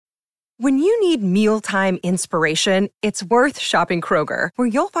When you need mealtime inspiration, it's worth shopping Kroger, where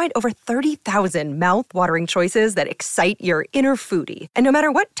you'll find over 30,000 mouth-watering choices that excite your inner foodie. And no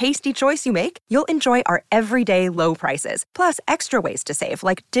matter what tasty choice you make, you'll enjoy our everyday low prices, plus extra ways to save,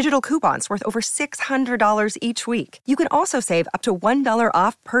 like digital coupons worth over $600 each week. You can also save up to $1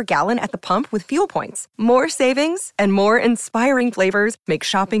 off per gallon at the pump with fuel points. More savings and more inspiring flavors make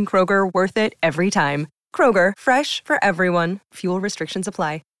shopping Kroger worth it every time. Kroger, fresh for everyone. Fuel restrictions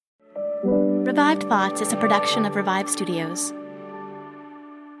apply. Revived Thoughts is a production of Revive Studios.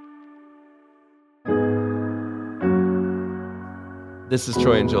 This is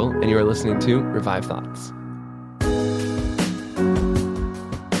Troy and Joel, and you are listening to Revive Thoughts.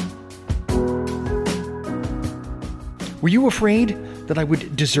 Were you afraid that I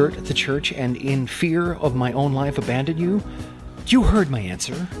would desert the church and in fear of my own life abandon you? You heard my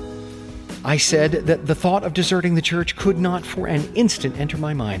answer. I said that the thought of deserting the church could not for an instant enter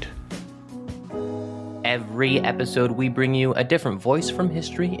my mind. Every episode, we bring you a different voice from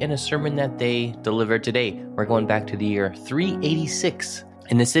history in a sermon that they delivered today. We're going back to the year 386.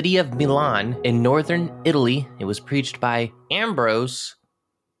 In the city of Milan, in northern Italy, it was preached by Ambrose.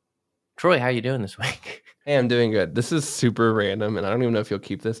 Troy, how are you doing this week? Hey, I'm doing good. This is super random, and I don't even know if you'll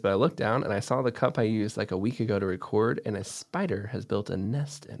keep this, but I looked down, and I saw the cup I used like a week ago to record, and a spider has built a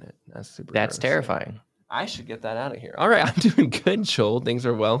nest in it. That's terrifying. I should get that out of here. All right, I'm doing good, Joel. Things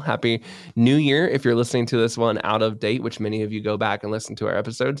are well. Happy New Year. If you're listening to this one out of date, which many of you go back and listen to our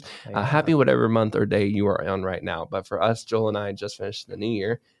episodes, happy whatever month or day you are on right now. But for us, Joel and I just finished the new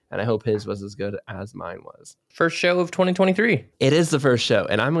year, and I hope his was as good as mine was. First show of 2023. It is the first show,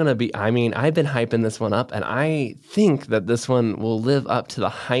 and I've been hyping this one up, and I think that this one will live up to the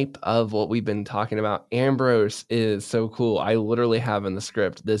hype of what we've been talking about. Ambrose is so cool. I literally have in the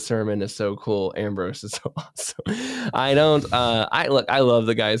script, this sermon is so cool. Ambrose is so awesome. I love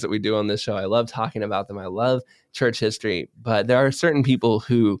the guys that we do on this show. I love talking about them. I love church history, but there are certain people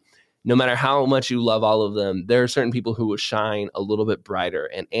who, no matter how much you love all of them, there are certain people who will shine a little bit brighter.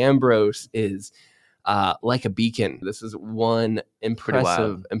 And Ambrose is like a beacon. This is one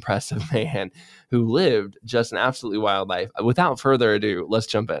impressive man who lived just an absolutely wild life. Without further ado, let's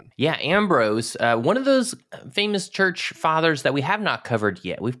jump in. Yeah, Ambrose, one of those famous church fathers that we have not covered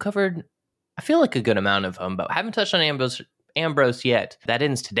yet. We've covered, I feel like, a good amount of them, but haven't touched on Ambrose yet. That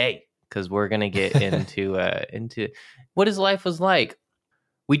ends today, because we're going to get into what his life was like.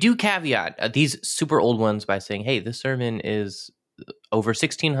 We do caveat these super old ones by saying, hey, this sermon is over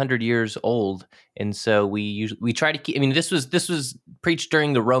 1,600 years old. And so we try to keep, this was preached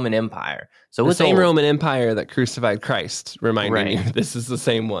during the Roman Empire. So the same old Roman Empire that crucified Christ, reminding you, this is the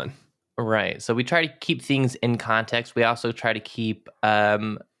same one. Right. So we try to keep things in context. We also try to keep,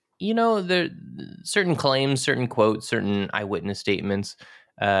 there certain claims, certain quotes, certain eyewitness statements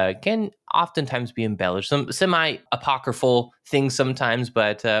can oftentimes be embellished, some semi-apocryphal things sometimes,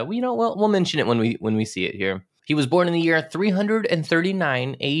 but we'll mention it when we see it here. He was born in the year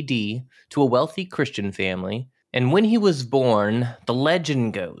 339 AD to a wealthy Christian family, and when he was born, the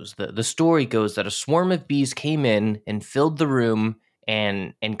legend goes, the story goes that a swarm of bees came in and filled the room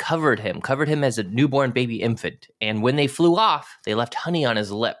and covered him as a newborn baby infant, and when they flew off, they left honey on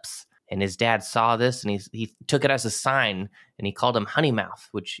his lips. And his dad saw this, and he took it as a sign, and he called him Honeymouth,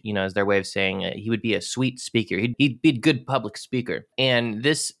 which, is their way of saying he would be a sweet speaker. He'd be a good public speaker. And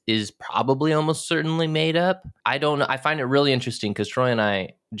this is probably almost certainly made up. I don't know. I find it really interesting because Troy and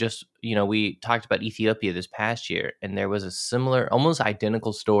I just, we talked about Ethiopia this past year, and there was a similar, almost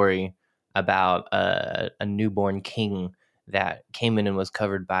identical story about a newborn king that came in and was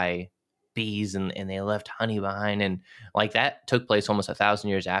covered by bees and they left honey behind, and like that took place almost 1,000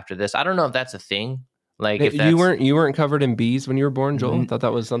 years after this. I don't know if that's a thing. Like, if you weren't covered in bees when you were born, Joel? I thought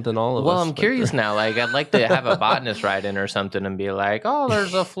that was something all of us. Well, I'm curious now. Like, I'd like to have a botanist write in or something and be like, "Oh,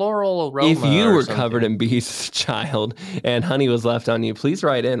 there's a floral aroma." If you were covered in bees as a child and honey was left on you, please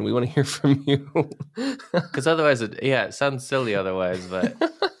write in. We want to hear from you. Because otherwise, it sounds silly otherwise.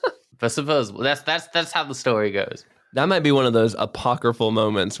 But suppose that's how the story goes. That might be one of those apocryphal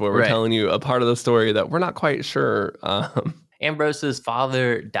moments where we're telling you a part of the story that we're not quite sure. Ambrose's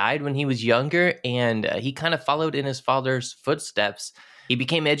father died when he was younger, and he kind of followed in his father's footsteps. He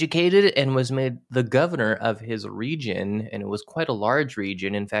became educated and was made the governor of his region, and it was quite a large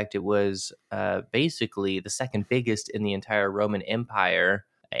region. In fact, it was basically the second biggest in the entire Roman Empire.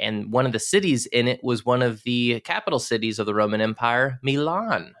 And one of the cities in it was one of the capital cities of the Roman Empire,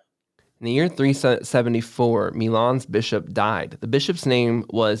 Milan. In the year 374, Milan's bishop died. The bishop's name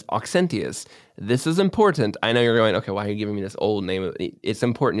was Auxentius. This is important. I know you're going, okay, why are you giving me this old name? It's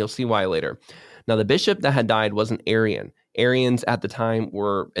important. You'll see why later. Now, the bishop that had died was an Arian. Arians at the time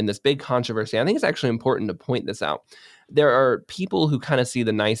were in this big controversy. I think it's actually important to point this out. There are people who kind of see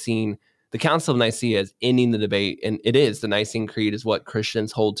the Council of Nicaea as ending the debate, and it is. The Nicene Creed is what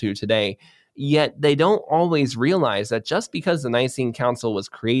Christians hold to today. Yet they don't always realize that just because the Nicene Council was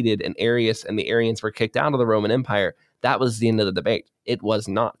created and Arius and the Arians were kicked out of the Roman Empire, that was the end of the debate. It was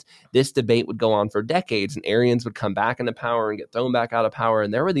not. This debate would go on for decades, and Arians would come back into power and get thrown back out of power.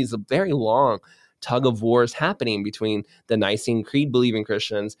 And there were these very long tug of wars happening between the Nicene Creed believing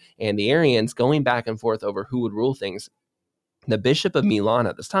Christians and the Arians, going back and forth over who would rule things. The Bishop of Milan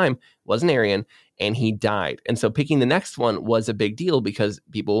at this time was an Arian, and he died. And so picking the next one was a big deal because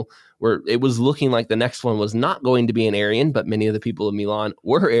it was looking like the next one was not going to be an Arian, but many of the people of Milan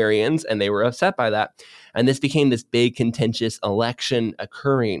were Arians, and they were upset by that. And this became this big contentious election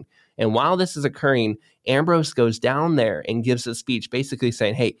occurring. And while this is occurring, Ambrose goes down there and gives a speech basically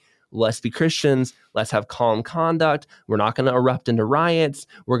saying, hey, let's be Christians. Let's have calm conduct. We're not going to erupt into riots.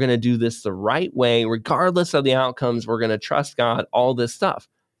 We're going to do this the right way, regardless of the outcomes. We're going to trust God, all this stuff.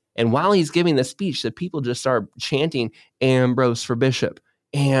 And while he's giving the speech, the people just start chanting, Ambrose for bishop,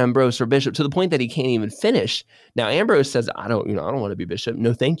 Ambrose for bishop, to the point that he can't even finish. Now, Ambrose says, I don't want to be bishop.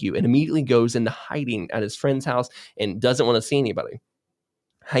 No, thank you. And immediately goes into hiding at his friend's house and doesn't want to see anybody.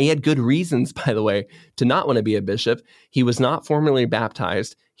 He had good reasons, by the way, to not want to be a bishop. He was not formally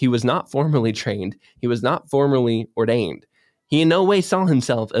baptized. He was not formally trained. He was not formally ordained. He in no way saw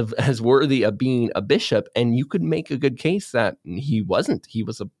himself as worthy of being a bishop, and you could make a good case that he wasn't. He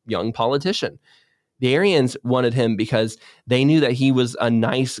was a young politician. The Arians wanted him because they knew that he was a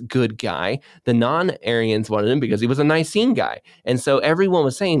nice, good guy. The non-Arians wanted him because he was a Nicene guy. And so everyone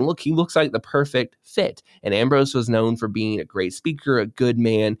was saying, look, he looks like the perfect fit. And Ambrose was known for being a great speaker, a good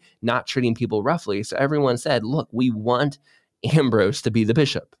man, not treating people roughly. So everyone said, look, we want Ambrose to be the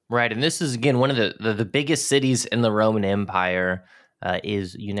bishop. Right. And this is, again, one of the biggest cities in the Roman Empire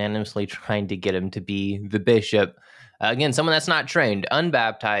is unanimously trying to get him to be the bishop. Again, someone that's not trained,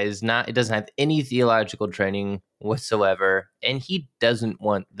 unbaptized, it doesn't have any theological training whatsoever, and he doesn't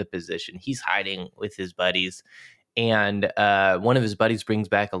want the position. He's hiding with his buddies, and one of his buddies brings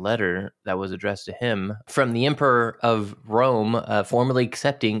back a letter that was addressed to him from the Emperor of Rome, formally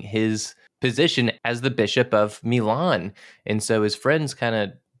accepting his position as the Bishop of Milan. And so his friends kind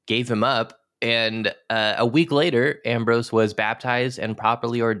of gave him up, and a week later, Ambrose was baptized and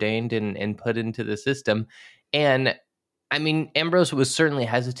properly ordained and put into the system. And I mean, Ambrose was certainly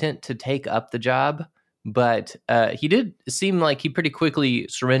hesitant to take up the job, but he did seem like he pretty quickly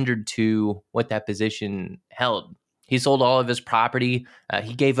surrendered to what that position held. He sold all of his property.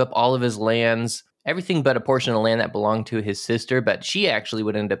 He gave up all of his lands, everything but a portion of land that belonged to his sister, but she actually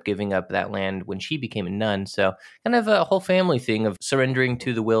would end up giving up that land when she became a nun. So kind of a whole family thing of surrendering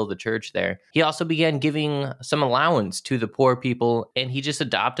to the will of the church there. He also began giving some allowance to the poor people, and he just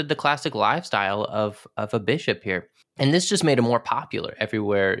adopted the classic lifestyle of a bishop here. And this just made him more popular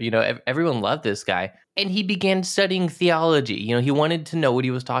everywhere. Everyone loved this guy. And he began studying theology. He wanted to know what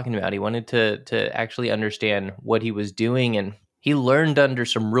he was talking about. He wanted to actually understand what he was doing. And he learned under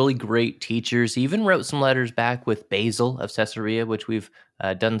some really great teachers. He even wrote some letters back with Basil of Caesarea, which we've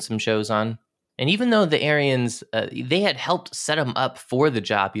done some shows on. And even though the Arians, they had helped set him up for the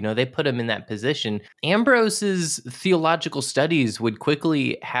job, they put him in that position, Ambrose's theological studies would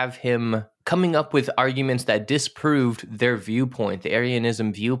quickly have him coming up with arguments that disproved their viewpoint. The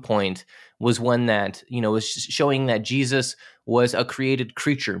Arianism viewpoint was one that, was showing that Jesus was a created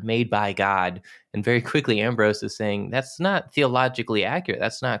creature made by God. And very quickly, Ambrose is saying, that's not theologically accurate.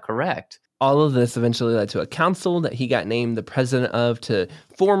 That's not correct. All of this eventually led to a council that he got named the president of to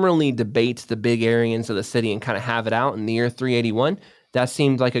formally debate the big Arians of the city and kind of have it out in the year 381. That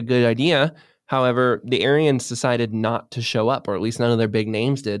seemed like a good idea. However, the Arians decided not to show up, or at least none of their big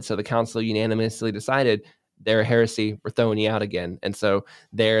names did. So the council unanimously decided they're a heresy, we're throwing you out again. And so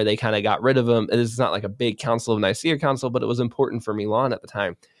there they kind of got rid of them. This is not like a big Council of Nicaea council, but it was important for Milan at the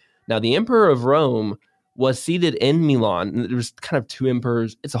time. Now, the Emperor of Rome was seated in Milan. There was kind of two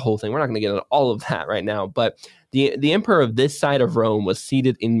emperors. It's a whole thing. We're not going to get into all of that right now. But the emperor of this side of Rome was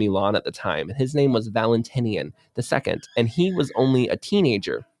seated in Milan at the time. His name was Valentinian II, and he was only a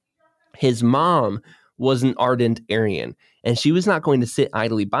teenager. His mom was an ardent Arian, and she was not going to sit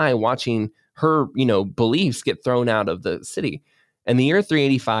idly by watching her, beliefs get thrown out of the city. In the year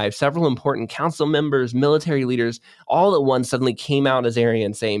 385, several important council members, military leaders, all at once suddenly came out as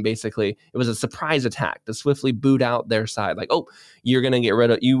Arians, saying basically it was a surprise attack to swiftly boot out their side. Like, oh, you're going to get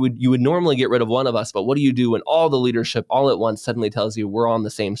rid of, you would normally get rid of one of us, but what do you do when all the leadership all at once suddenly tells you we're on the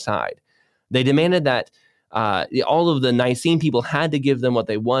same side? They demanded that All of the Nicene people had to give them what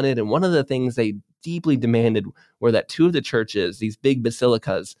they wanted. And one of the things they deeply demanded were that two of the churches, these big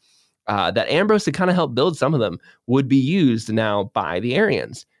basilicas, that Ambrose had kind of helped build, some of them, would be used now by the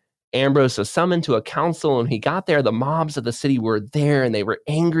Arians. Ambrose was summoned to a council, and he got there. The mobs of the city were there, and they were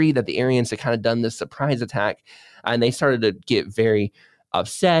angry that the Arians had kind of done this surprise attack, and they started to get very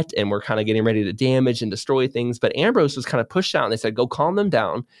upset and were kind of getting ready to damage and destroy things. But Ambrose was kind of pushed out, and they said, go calm them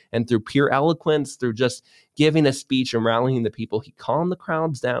down. And through pure eloquence, through just giving a speech and rallying the people, he calmed the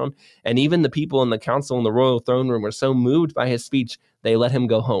crowds down. And even the people in the council in the royal throne room were so moved by his speech, they let him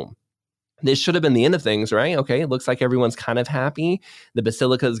go home. This should have been the end of things, right? Okay, it looks like everyone's kind of happy. The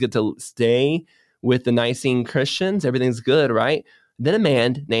basilicas get to stay with the Nicene Christians. Everything's good, right? Then a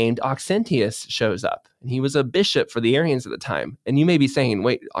man named Auxentius shows up, and he was a bishop for the Arians at the time. And you may be saying,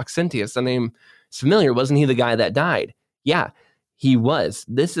 wait, Auxentius, the name is familiar. Wasn't he the guy that died? Yeah, he was.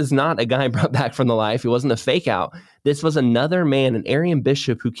 This is not a guy brought back from the life. He wasn't a fake out. This was another man, an Arian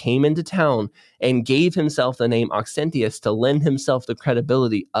bishop, who came into town and gave himself the name Auxentius to lend himself the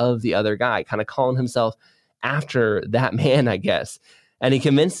credibility of the other guy, kind of calling himself after that man, I guess. And he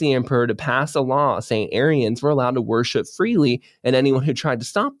convinced the emperor to pass a law saying Arians were allowed to worship freely, and anyone who tried to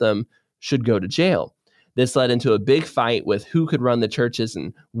stop them should go to jail. This led into a big fight with who could run the churches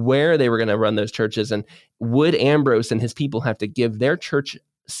and where they were going to run those churches. And would Ambrose and his people have to give their church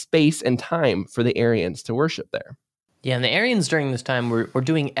space and time for the Arians to worship there? Yeah, and the Arians during this time were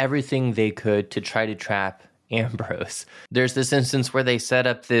doing everything they could to try to trap Ambrose. There's this instance where they set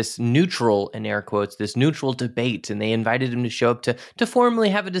up this neutral, in air quotes, this neutral debate, and they invited him to show up to formally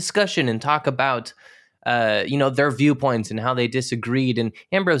have a discussion and talk about, their viewpoints and how they disagreed. And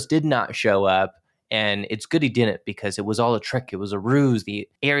Ambrose did not show up. And it's good he didn't, because it was all a trick. It was a ruse. The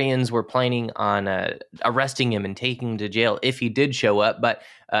Arians were planning on arresting him and taking him to jail if he did show up. But,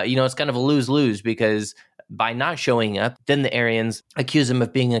 it's kind of a lose-lose, because by not showing up, then the Arians accuse him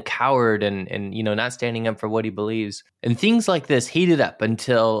of being a coward and not standing up for what he believes. And things like this heated up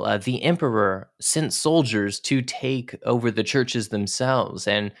until the emperor sent soldiers to take over the churches themselves.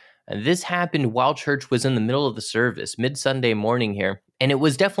 And this happened while church was in the middle of the service, mid-Sunday morning here. And it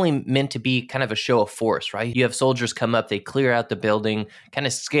was definitely meant to be kind of a show of force, right? You have soldiers come up, they clear out the building, kind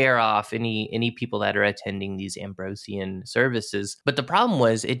of scare off any people that are attending these Ambrosian services. But the problem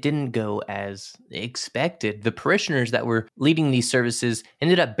was it didn't go as expected. The parishioners that were leading these services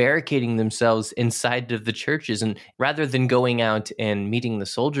ended up barricading themselves inside of the churches, and rather than going out and meeting the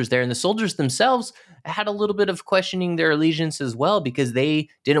soldiers there, and the soldiers themselves had a little bit of questioning their allegiance as well, because they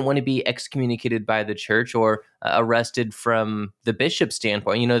didn't want to be excommunicated by the church or arrested from the bishop's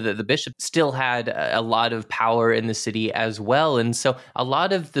standpoint. The bishop still had a lot of power in the city as well. And so a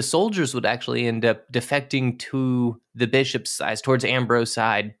lot of the soldiers would actually end up defecting to the bishop's side, towards Ambrose's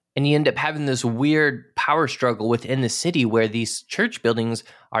side. And you end up having this weird power struggle within the city where these church buildings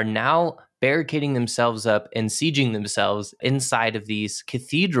are now barricading themselves up and sieging themselves inside of these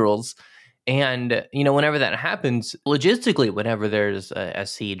cathedrals. And, whenever that happens, logistically, whenever there's a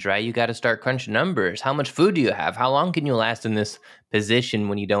siege, right, you got to start crunching numbers. How much food do you have? How long can you last in this position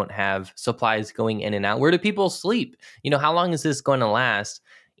when you don't have supplies going in and out? Where do people sleep? How long is this going to last?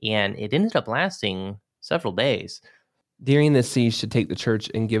 And it ended up lasting several days. During this siege to take the church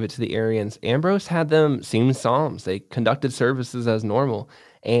and give it to the Arians, Ambrose had them sing psalms. They conducted services as normal.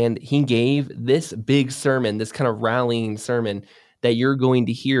 And he gave this big sermon, this kind of rallying sermon that you're going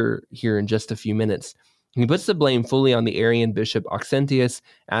to hear here in just a few minutes. He puts the blame fully on the Arian bishop Auxentius,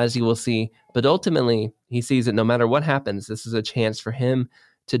 as you will see, but ultimately he sees that no matter what happens, this is a chance for him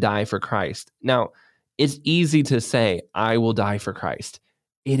to die for Christ. Now, it's easy to say, I will die for Christ.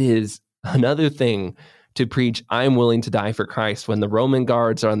 It is another thing to preach, I'm willing to die for Christ, when the Roman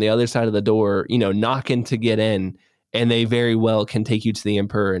guards are on the other side of the door, knocking to get in, and they very well can take you to the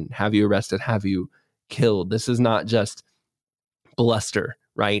emperor and have you arrested, have you killed. This is not just bluster,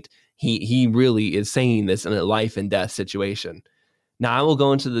 right? He really is saying this in a life and death situation. Now, I will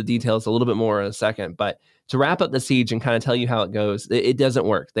go into the details a little bit more in a second, but to wrap up the siege and kind of tell you how it goes, it doesn't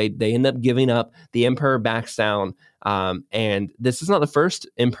work. They end up giving up. The emperor backs down, and this is not the first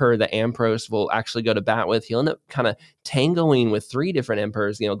emperor that Ambrose will actually go to bat with. He'll end up kind of tangoing with three different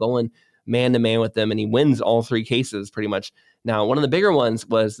emperors, going man to man with them, and he wins all three cases pretty much. Now, one of the bigger ones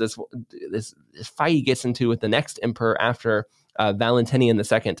was this fight he gets into with the next emperor after Valentinian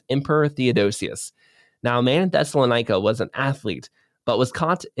II, Emperor Theodosius. Now, a man in Thessalonica was an athlete, but was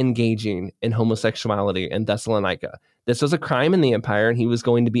caught engaging in homosexuality in Thessalonica. This was a crime in the empire, and he was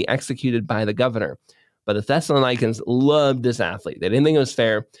going to be executed by the governor. But the Thessalonians loved this athlete. They didn't think it was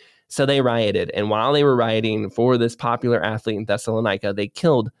fair, so they rioted. And while they were rioting for this popular athlete in Thessalonica, they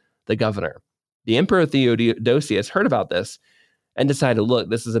killed the governor. The Emperor Theodosius heard about this and decided, look,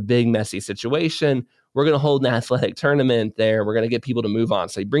 this is a big, messy situation. We're going to hold an athletic tournament there. We're going to get people to move on.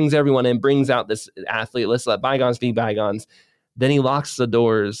 So he brings everyone in, brings out this athlete. Let's let bygones be bygones. Then he locks the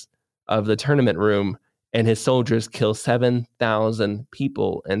doors of the tournament room, and his soldiers kill 7,000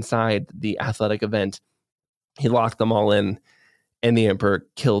 people inside the athletic event. He locked them all in, and the emperor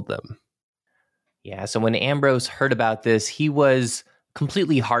killed them. Yeah, so when Ambrose heard about this, he was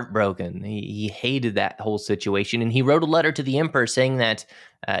completely heartbroken. He hated that whole situation, and he wrote a letter to the emperor saying that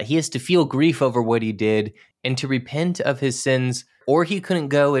he has to feel grief over what he did and to repent of his sins, or he couldn't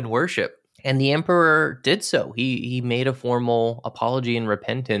go and worship. And the emperor did so. He made a formal apology and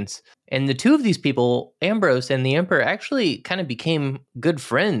repentance. And the two of these people, Ambrose and the emperor, actually kind of became good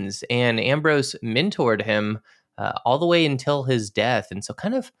friends. And Ambrose mentored him all the way until his death. And so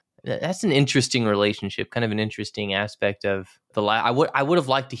kind of that's an interesting relationship, kind of an interesting aspect of the life. I would have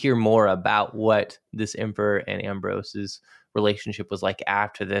liked to hear more about what this emperor and Ambrose's relationship was like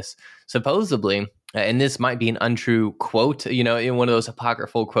after this. Supposedly, and this might be an untrue quote, in one of those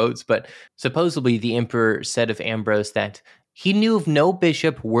apocryphal quotes, but supposedly the emperor said of Ambrose that he knew of no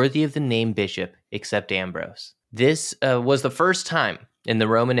bishop worthy of the name bishop except Ambrose. This was the first time in the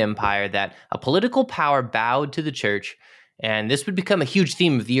Roman Empire that a political power bowed to the church, and this would become a huge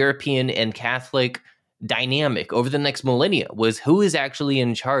theme of the European and Catholic dynamic over the next millennia, was who is actually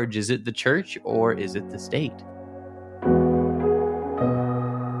in charge? Is it the church or is it the state?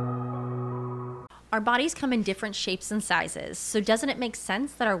 Our bodies come in different shapes and sizes, so doesn't it make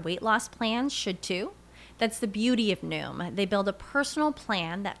sense that our weight loss plans should too? That's the beauty of Noom. They build a personal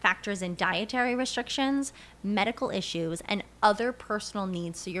plan that factors in dietary restrictions, medical issues, and other personal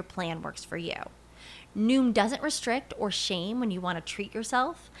needs so your plan works for you. Noom doesn't restrict or shame when you want to treat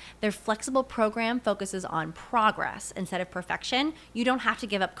yourself. Their flexible program focuses on progress instead of perfection. You don't have to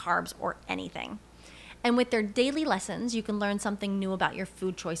give up carbs or anything. And with their daily lessons, you can learn something new about your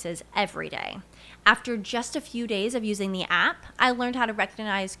food choices every day. After just a few days of using the app, I learned how to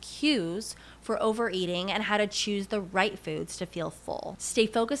recognize cues for overeating and how to choose the right foods to feel full. Stay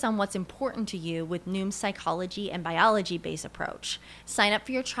focused on what's important to you with Noom's psychology and biology-based approach. Sign up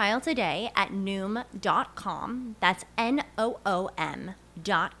for your trial today at Noom.com. That's Noom.com.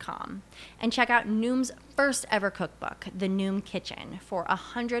 And check out Noom's first ever cookbook, The Noom Kitchen, for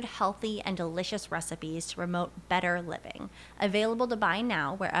 100 healthy and delicious recipes to promote better living. Available to buy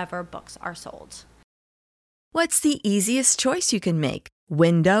now wherever books are sold. What's the easiest choice you can make?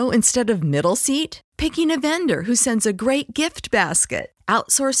 Window instead of middle seat? Picking a vendor who sends a great gift basket?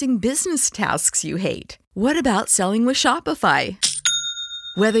 Outsourcing business tasks you hate? What about selling with Shopify?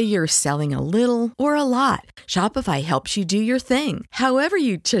 Whether you're selling a little or a lot, Shopify helps you do your thing, however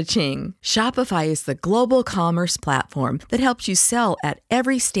you cha-ching. Shopify is the global commerce platform that helps you sell at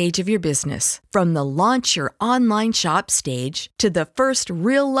every stage of your business. From the launch your online shop stage to the first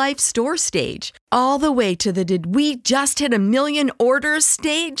real-life store stage, all the way to the did we just hit 1 million orders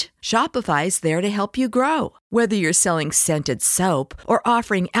stage. Shopify's there to help you grow. Whether you're selling scented soap or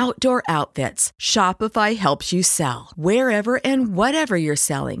offering outdoor outfits, Shopify helps you sell. Wherever and whatever you're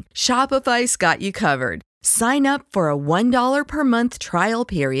selling, Shopify's got you covered. Sign up for a $1 per month trial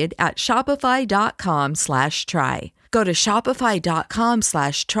period at shopify.com/try. Go to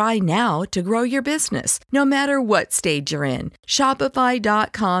shopify.com/try now to grow your business, no matter what stage you're in.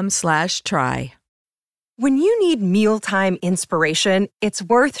 Shopify.com/try. When you need mealtime inspiration, it's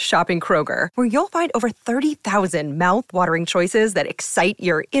worth shopping Kroger, where you'll find over 30,000 mouth-watering choices that excite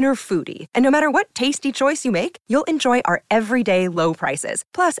your inner foodie. And no matter what tasty choice you make, you'll enjoy our everyday low prices,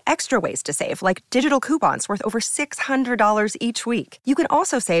 plus extra ways to save, like digital coupons worth over $600 each week. You can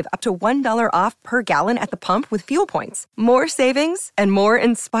also save up to $1 off per gallon at the pump with fuel points. More savings and more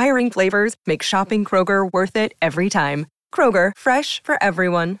inspiring flavors make shopping Kroger worth it every time. Kroger, fresh for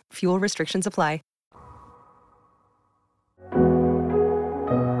everyone. Fuel restrictions apply.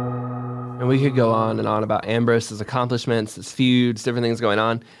 And we could go on and on about Ambrose's accomplishments, his feuds, different things going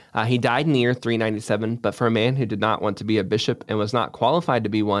on. He died in the year 397, but for a man who did not want to be a bishop and was not qualified to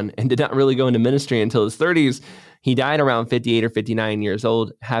be one and did not really go into ministry until his 30s, he died around 58 or 59 years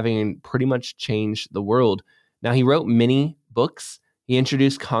old, having pretty much changed the world. Now, he wrote many books. He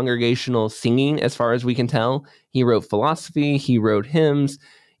introduced congregational singing, as far as we can tell. He wrote philosophy. He wrote hymns.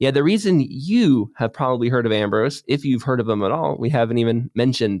 Yeah, the reason you have probably heard of Ambrose, if you've heard of him at all, we haven't even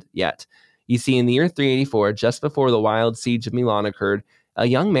mentioned yet. You see, in the year 384, just before the wild siege of Milan occurred, a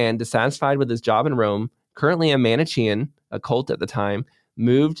young man dissatisfied with his job in Rome, currently a Manichaean, a cult at the time,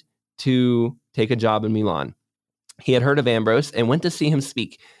 moved to take a job in Milan. He had heard of Ambrose and went to see him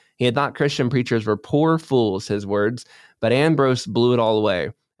speak. He had thought Christian preachers were poor fools, his words, but Ambrose blew it all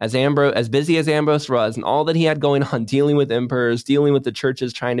away. As busy as Ambrose was and all that he had going on, dealing with emperors, dealing with the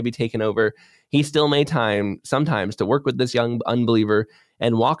churches trying to be taken over, he still made time sometimes to work with this young unbeliever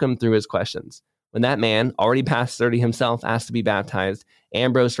and walk him through his questions. When that man, already past 30 himself, asked to be baptized,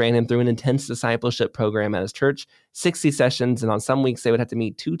 Ambrose ran him through an intense discipleship program at his church, 60 sessions, and on some weeks they would have to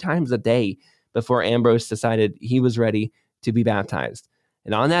meet 2 times a day before Ambrose decided he was ready to be baptized.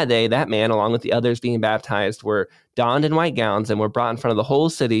 And on that day, that man, along with the others being baptized, were donned in white gowns and were brought in front of the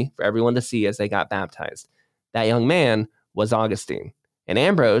whole city for everyone to see as they got baptized. That young man was Augustine. And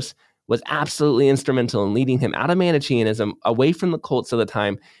Ambrose was absolutely instrumental in leading him out of Manichaeanism, away from the cults of the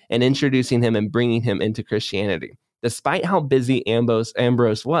time, and introducing him and bringing him into Christianity. Despite how busy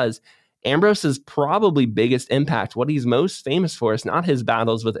Ambrose was, Ambrose's probably biggest impact, what he's most famous for, is not his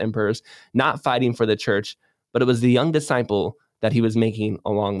battles with emperors, not fighting for the church, but it was the young disciple that he was making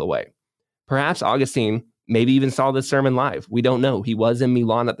along the way. Perhaps Augustine maybe even saw this sermon live. We don't know. He was in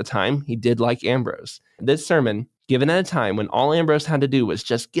Milan at the time. He did like Ambrose. This sermon, given at a time when all Ambrose had to do was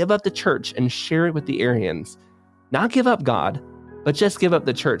just give up the church and share it with the Arians. Not give up God, but just give up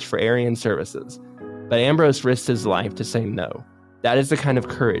the church for Arian services. But Ambrose risked his life to say no. That is the kind of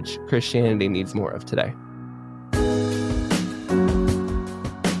courage Christianity needs more of today.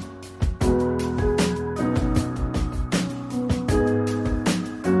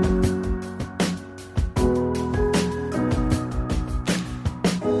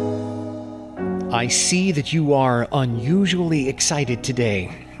 I see that you are unusually excited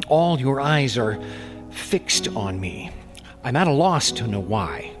today. All your eyes are fixed on me. I'm at a loss to know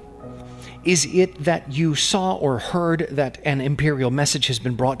why. Is it that you saw or heard that an imperial message has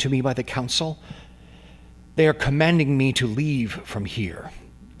been brought to me by the council? They are commanding me to leave from here,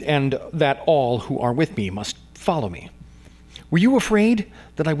 and that all who are with me must follow me. Were you afraid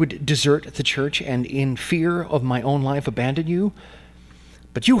that I would desert the church and in fear of my own life abandon you?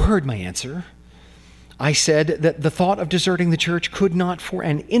 But you heard my answer. I said that the thought of deserting the church could not for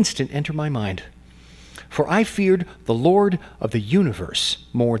an instant enter my mind. For I feared the Lord of the universe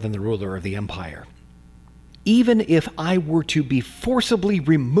more than the ruler of the empire. Even if I were to be forcibly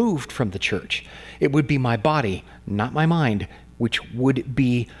removed from the church, it would be my body, not my mind, which would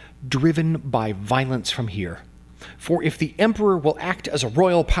be driven by violence from here. For if the emperor will act as a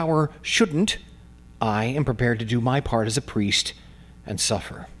royal power shouldn't, I am prepared to do my part as a priest and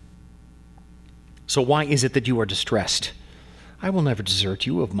suffer. So why is it that you are distressed? I will never desert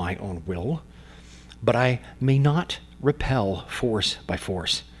you of my own will, but I may not repel force by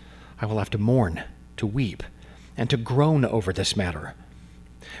force. I will have to mourn, to weep, and to groan over this matter.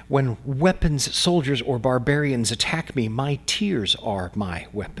 When weapons, soldiers, or barbarians attack me, my tears are my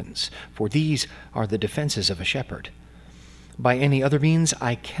weapons, for these are the defenses of a shepherd. By any other means,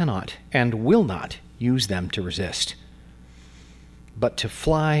 I cannot and will not use them to resist. But to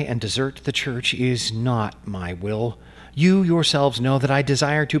fly and desert the church is not my will. You yourselves know that I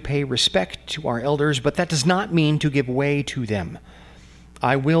desire to pay respect to our elders, but that does not mean to give way to them.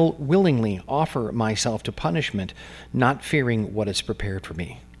 I will willingly offer myself to punishment, not fearing what is prepared for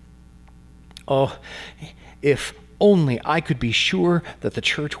me. Oh, if only I could be sure that the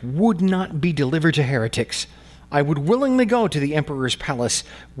church would not be delivered to heretics. I would willingly go to the emperor's palace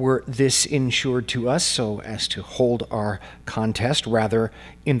were this insured to us, so as to hold our contest rather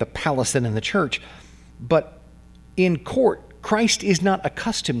in the palace than in the church. But in court, Christ is not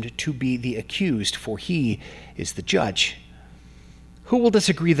accustomed to be the accused, for he is the judge. Who will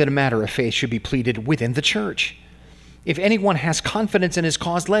disagree that a matter of faith should be pleaded within the church? If anyone has confidence in his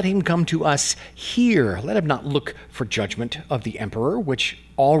cause, let him come to us here. Let him not look for judgment of the emperor, which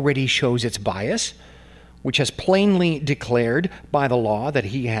already shows its bias, which has plainly declared by the law that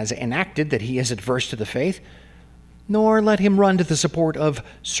he has enacted that he is adverse to the faith, nor let him run to the support of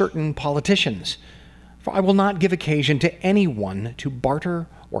certain politicians. For I will not give occasion to anyone to barter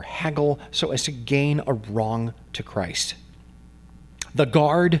or haggle so as to gain a wrong to Christ. The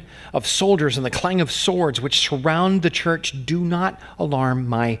guard of soldiers and the clang of swords which surround the church do not alarm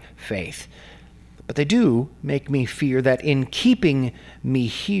my faith. But they do make me fear that in keeping me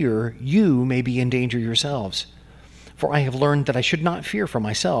here, you may be in danger yourselves. For I have learned that I should not fear for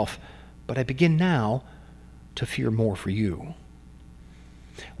myself, but I begin now to fear more for you.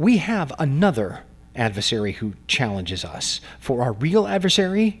 We have another adversary who challenges us, for our real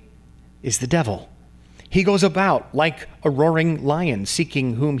adversary is the devil. He goes about like a roaring lion,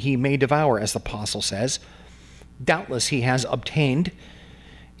 seeking whom he may devour, as the apostle says. Doubtless he has obtained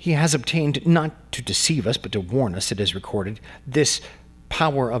not to deceive us, but to warn us, it is recorded, this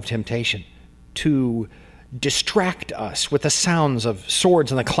power of temptation, to distract us with the sounds of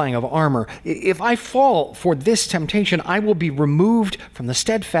swords and the clang of armor. If I fall for this temptation, I will be removed from the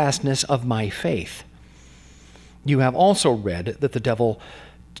steadfastness of my faith. You have also read that the devil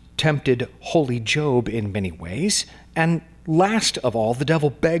tempted holy Job in many ways, and last of all, the devil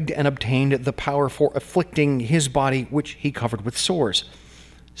begged and obtained the power for afflicting his body, which he covered with sores.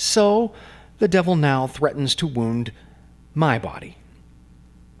 So the devil now threatens to wound my body.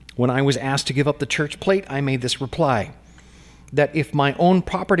 When I was asked to give up the church plate, I made this reply, that if my own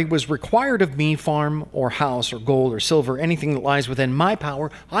property was required of me, farm or house or gold or silver, anything that lies within my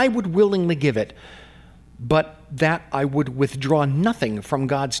power, I would willingly give it, but that I would withdraw nothing from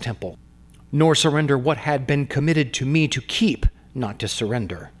God's temple, nor surrender what had been committed to me to keep, not to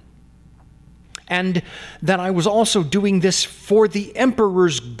surrender. And that I was also doing this for the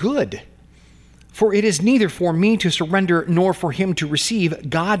emperor's good. For it is neither for me to surrender nor for him to receive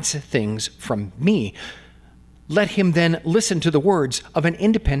God's things from me. Let him then listen to the words of an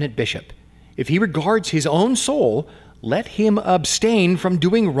independent bishop. If he regards his own soul, let him abstain from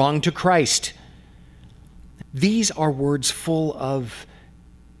doing wrong to Christ. These are words full of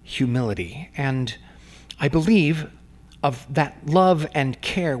humility, and I believe of that love and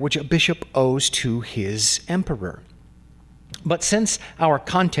care which a bishop owes to his emperor. But since our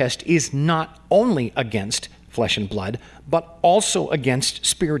contest is not only against flesh and blood, but also against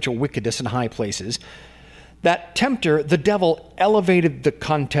spiritual wickedness in high places, that tempter, the devil, elevated the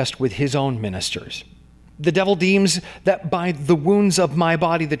contest with his own ministers. The devil deems that by the wounds of my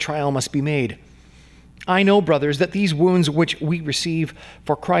body the trial must be made. I know, brothers, that these wounds which we receive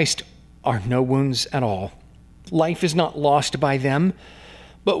for Christ are no wounds at all. Life is not lost by them,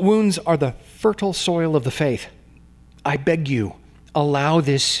 but wounds are the fertile soil of the faith. I beg you, allow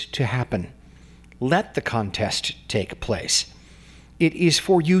this to happen. Let the contest take place. It is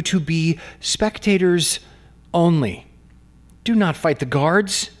for you to be spectators only. Do not fight the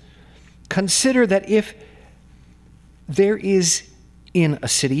guards. Consider that if there is in a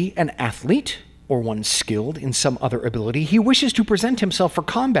city an athlete or one skilled in some other ability, he wishes to present himself for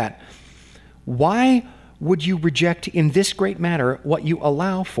combat. Why would you reject in this great matter what you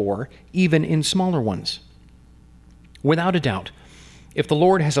allow for even in smaller ones? Without a doubt, if the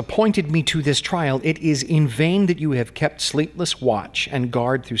Lord has appointed me to this trial, it is in vain that you have kept sleepless watch and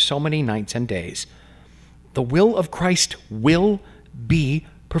guard through so many nights and days. The will of Christ will be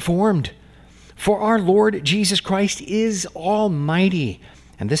performed. For our Lord Jesus Christ is almighty,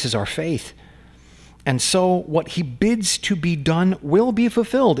 and this is our faith. And so what he bids to be done will be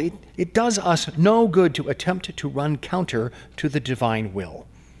fulfilled. It does us no good to attempt to run counter to the divine will.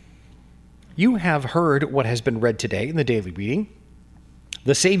 You have heard what has been read today in the daily reading.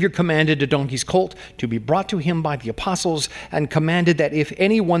 The Savior commanded a donkey's colt to be brought to him by the apostles, and commanded that if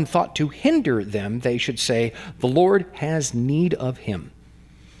anyone thought to hinder them, they should say, "The Lord has need of him."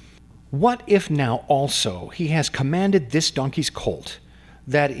 What if now also he has commanded this donkey's colt,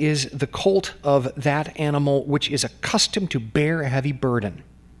 that is the colt of that animal which is accustomed to bear a heavy burden?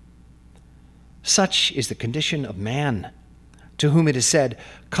 Such is the condition of man, to whom it is said,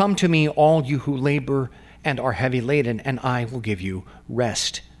 "Come to me, all you who labor and are heavy laden, and I will give you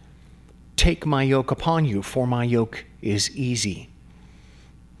rest. Take my yoke upon you, for my yoke is easy."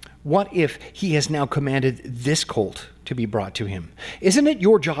 What if he has now commanded this colt to be brought to him? Isn't it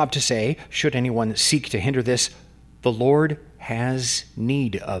your job to say, should anyone seek to hinder this, "The Lord has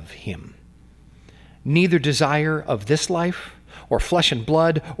need of him"? Neither desire of this life, or flesh and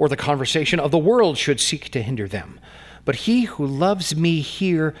blood, or the conversation of the world should seek to hinder them. But he who loves me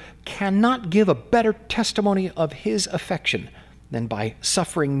here cannot give a better testimony of his affection than by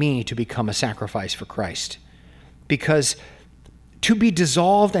suffering me to become a sacrifice for Christ. Because to be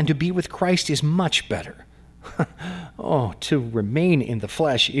dissolved and to be with Christ is much better. To remain in the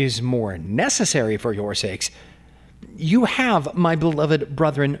flesh is more necessary for your sakes. You have, my beloved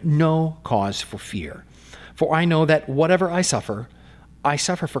brethren, no cause for fear. For I know that whatever I suffer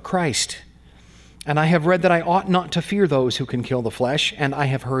for Christ. And I have read that I ought not to fear those who can kill the flesh, and I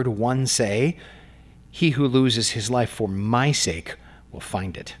have heard one say, "He who loses his life for my sake will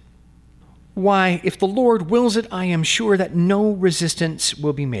find it." Why, if the Lord wills it, I am sure that no resistance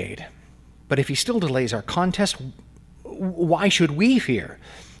will be made. But if he still delays our contest, why should we fear?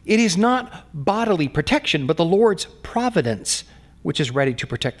 It is not bodily protection, but the Lord's providence, which is ready to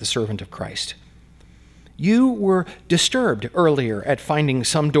protect the servant of Christ. You were disturbed earlier at finding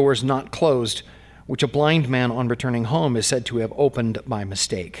some doors not closed, which a blind man on returning home is said to have opened by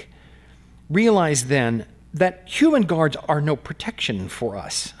mistake. Realize then that human guards are no protection for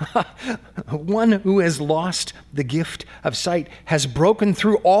us. One who has lost the gift of sight has broken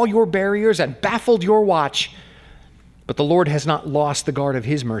through all your barriers and baffled your watch. But the Lord has not lost the guard of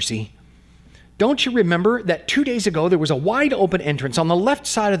his mercy. Don't you remember that 2 days ago there was a wide open entrance on the left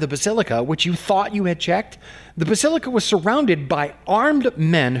side of the basilica, which you thought you had checked? The basilica was surrounded by armed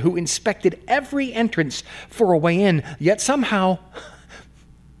men who inspected every entrance for a way in, yet somehow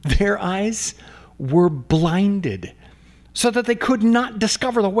their eyes were blinded so that they could not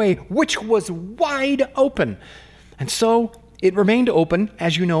discover the way, which was wide open. And so it remained open,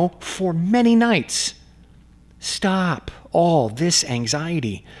 as you know, for many nights. Stop all this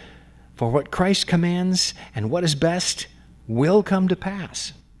anxiety, for what Christ commands and what is best will come to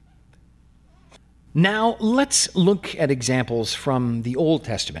pass. Now let's look at examples from the Old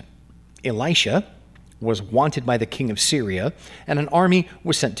Testament. Elisha was wanted by the king of Syria, and an army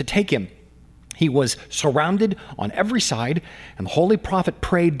was sent to take him. He was surrounded on every side, and the holy prophet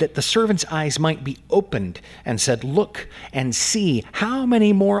prayed that the servant's eyes might be opened and said, "Look and see how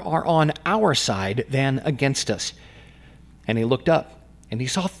many more are on our side than against us." And he looked up, and he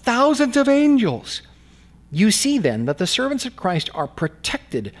saw thousands of angels. You see then that the servants of Christ are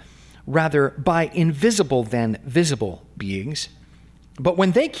protected rather by invisible than visible beings. But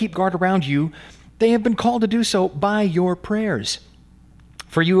when they keep guard around you, they have been called to do so by your prayers.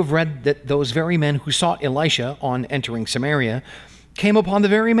 For you have read that those very men who sought Elisha on entering Samaria came upon the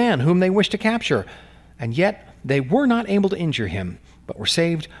very man whom they wished to capture, and yet they were not able to injure him, but were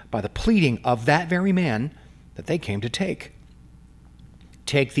saved by the pleading of that very man that they came to take.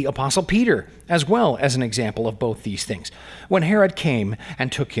 Take the Apostle Peter as well as an example of both these things. When Herod came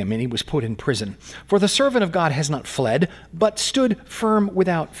and took him, and he was put in prison, for the servant of God has not fled, but stood firm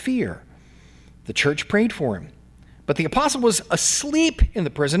without fear. The church prayed for him. But the apostle was asleep in the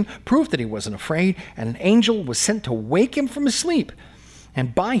prison, proof that he wasn't afraid, and an angel was sent to wake him from his sleep.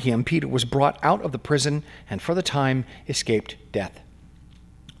 And by him, Peter was brought out of the prison and for the time escaped death.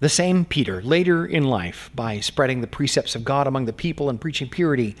 The same Peter, later in life, by spreading the precepts of God among the people and preaching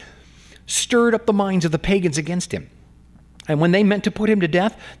purity, stirred up the minds of the pagans against him. And when they meant to put him to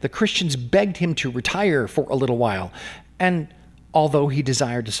death, the Christians begged him to retire for a little while. And although he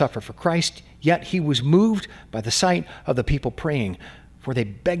desired to suffer for Christ, yet he was moved by the sight of the people praying, for they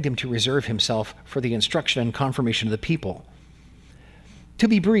begged him to reserve himself for the instruction and confirmation of the people. To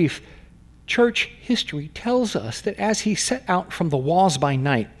be brief, church history tells us that as he set out from the walls by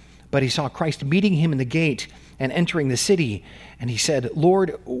night, but he saw Christ meeting him in the gate and entering the city, and he said,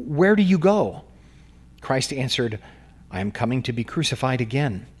 "Lord, where do you go?" Christ answered, "I am coming to be crucified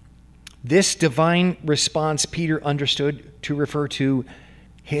again." This divine response Peter understood to refer to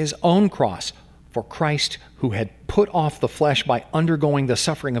his own cross, for Christ, who had put off the flesh by undergoing the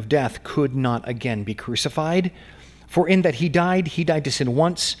suffering of death, could not again be crucified. For in that he died to sin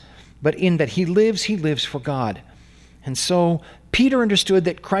once, but in that he lives for God. And so Peter understood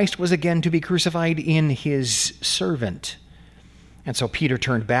that Christ was again to be crucified in his servant. And so Peter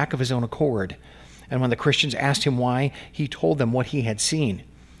turned back of his own accord. And when the Christians asked him why, he told them what he had seen.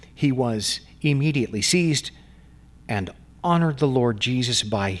 He was immediately seized and honored the Lord Jesus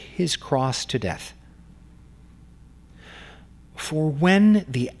by his cross to death. For when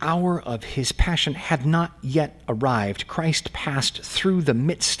the hour of his passion had not yet arrived, Christ passed through the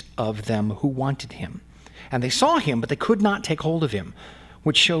midst of them who wanted him. And they saw him, but they could not take hold of him,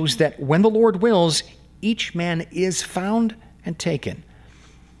 which shows that when the Lord wills, each man is found and taken.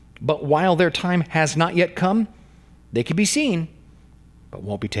 But while their time has not yet come, they can be seen, but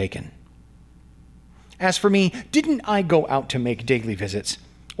won't be taken. As for me, didn't I go out to make daily visits,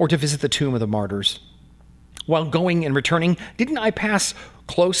 or to visit the tomb of the martyrs? While going and returning, didn't I pass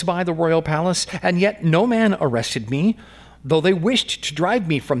close by the royal palace? And yet no man arrested me, though they wished to drive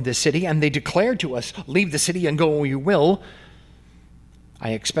me from this city, and they declared to us, "Leave the city and go where you will."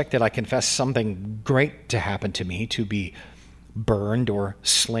 I expected, I confess, something great to happen to me, to be burned or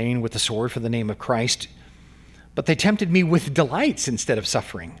slain with the sword for the name of Christ. But they tempted me with delights instead of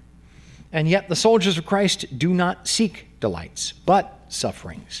suffering. And yet the soldiers of Christ do not seek delights, but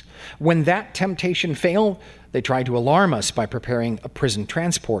sufferings. When that temptation failed, they tried to alarm us by preparing a prison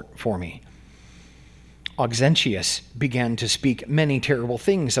transport for me. Auxentius began to speak many terrible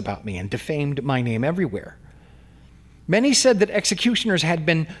things about me and defamed my name everywhere. Many said that executioners had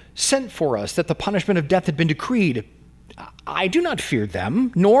been sent for us, that the punishment of death had been decreed. I do not fear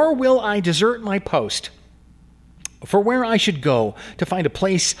them, nor will I desert my post. For where I should go to find a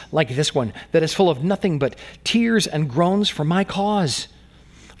place like this one that is full of nothing but tears and groans for my cause?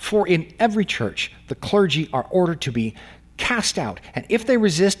 For in every church the clergy are ordered to be cast out, and if they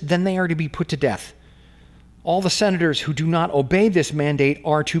resist, then they are to be put to death. All the senators who do not obey this mandate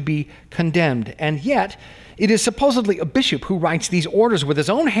are to be condemned. And yet, it is supposedly a bishop who writes these orders with his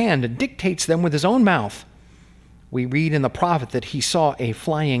own hand and dictates them with his own mouth. We read in the prophet that he saw a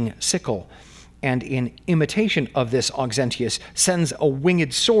flying sickle, and in imitation of this, Auxentius sends a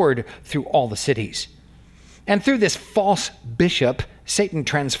winged sword through all the cities. And through this false bishop, Satan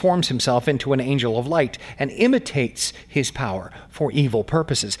transforms himself into an angel of light and imitates his power for evil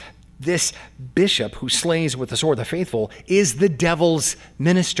purposes. This bishop who slays with the sword the faithful is the devil's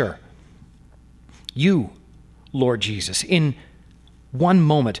minister. You, Lord Jesus, in one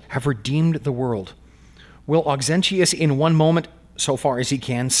moment have redeemed the world. Will Auxentius in one moment, so far as he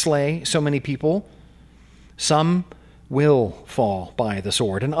can, slay so many people? Some will fall by the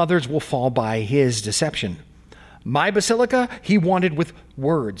sword, and others will fall by his deception. My basilica he wanted with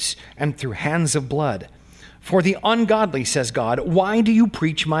words and through hands of blood. For the ungodly, says God, why do you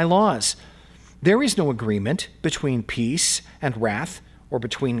preach my laws? There is no agreement between peace and wrath, or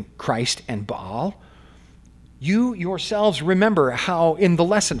between Christ and Baal. You yourselves remember how in the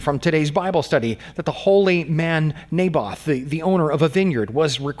lesson from today's Bible study that the holy man Naboth, the owner of a vineyard,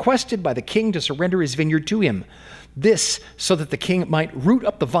 was requested by the king to surrender his vineyard to him. This so that the king might root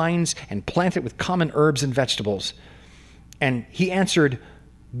up the vines and plant it with common herbs and vegetables. And he answered,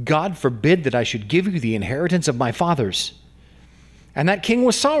 God forbid that I should give you the inheritance of my fathers. And that king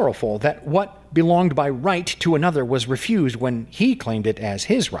was sorrowful that what belonged by right to another was refused when he claimed it as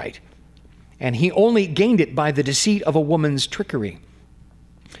his right. And he only gained it by the deceit of a woman's trickery.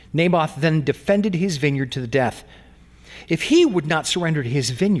 Naboth then defended his vineyard to the death. If he would not surrender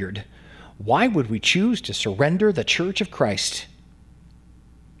his vineyard, why would we choose to surrender the church of Christ?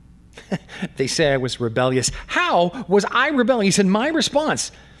 They say I was rebellious. How was I rebellious? And my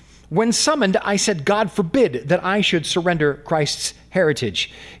response, when summoned, I said, God forbid that I should surrender Christ's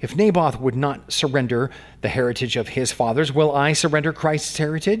heritage. If Naboth would not surrender the heritage of his fathers, will I surrender Christ's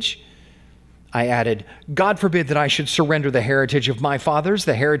heritage? I added, God forbid that I should surrender the heritage of my fathers,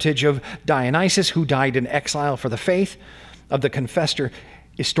 the heritage of Dionysius, who died in exile for the faith, of the confessor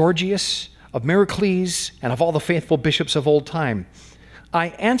Istorgius, of Miracles, and of all the faithful bishops of old time. I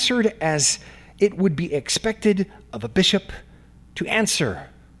answered as it would be expected of a bishop to answer.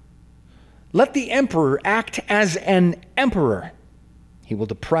 Let the emperor act as an emperor. He will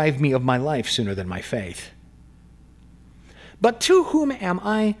deprive me of my life sooner than my faith. But to whom am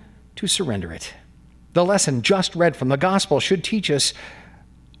I to surrender it? The lesson just read from the gospel should teach us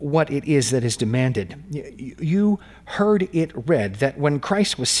what it is that is demanded. You heard it read that when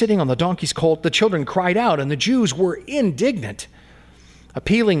Christ was sitting on the donkey's colt, the children cried out and the Jews were indignant,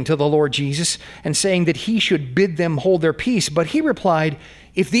 appealing to the Lord Jesus and saying that he should bid them hold their peace. But he replied,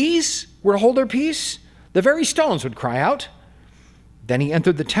 if these were to hold their peace, the very stones would cry out. Then he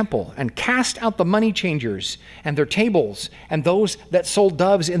entered the temple and cast out the money changers and their tables and those that sold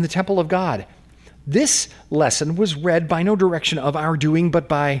doves in the temple of God. This lesson was read by no direction of our doing, but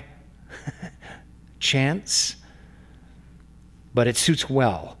by chance. But it suits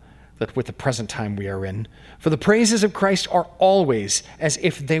well that with the present time we are in, for the praises of Christ are always as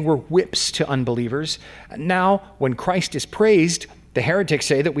if they were whips to unbelievers. Now, when Christ is praised, the heretics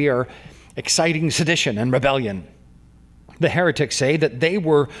say that we are exciting sedition and rebellion. The heretics say that they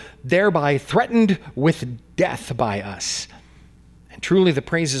were thereby threatened with death by us. And truly the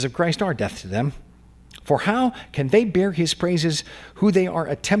praises of Christ are death to them. For how can they bear his praises who they are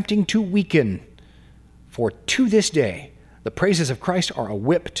attempting to weaken? For to this day, the praises of Christ are a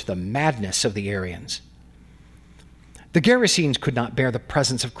whip to the madness of the Arians. The Gerasenes could not bear the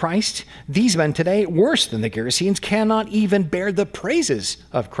presence of Christ. These men today, worse than the Gerasenes, cannot even bear the praises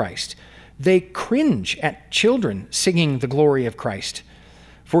of Christ. They cringe at children singing the glory of Christ.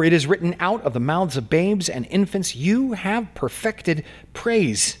 For it is written, out of the mouths of babes and infants, you have perfected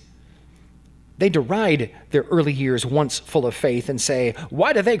praise. They deride their early years once full of faith and say,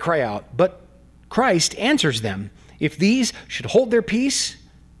 why do they cry out? But Christ answers them, if these should hold their peace,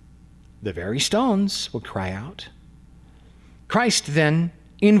 the very stones would cry out. Christ then,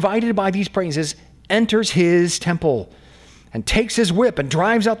 invited by these praises, enters his temple and takes his whip and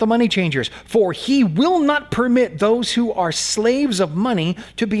drives out the money changers, for he will not permit those who are slaves of money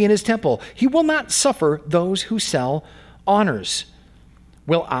to be in his temple. He will not suffer those who sell honors.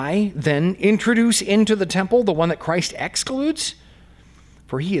 Will I then introduce into the temple the one that Christ excludes?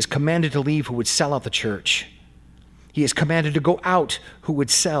 For he is commanded to leave who would sell out the church. He is commanded to go out who would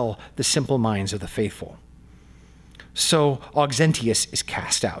sell the simple minds of the faithful. So Auxentius is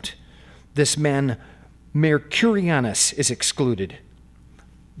cast out. This man Mercurianus is excluded.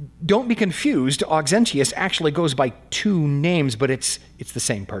 Don't be confused. Auxentius actually goes by two names, but it's the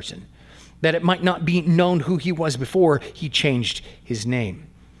same person. That it might not be known who he was before, he changed his name.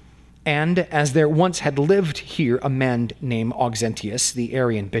 And as there once had lived here a man named Auxentius, the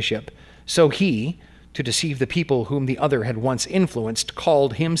Arian bishop, so he, to deceive the people whom the other had once influenced,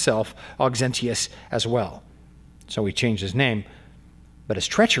 called himself Auxentius as well. So he changed his name, but his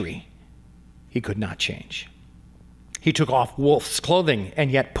treachery he could not change. He took off wolf's clothing and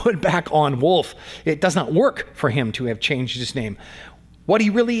yet put back on wolf. It does not work for him to have changed his name. What he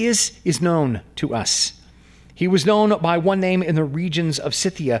really is known to us. He was known by one name in the regions of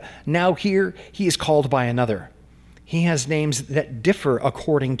Scythia. Now here he is called by another. He has names that differ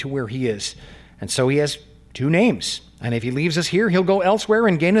according to where he is. And so he has two names. And if he leaves us here, he'll go elsewhere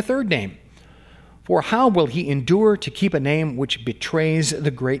and gain a third name. For how will he endure to keep a name which betrays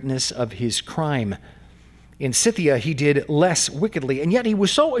the greatness of his crime? In Scythia he did less wickedly, and yet he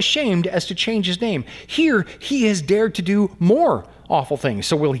was so ashamed as to change his name. Here he has dared to do more awful things.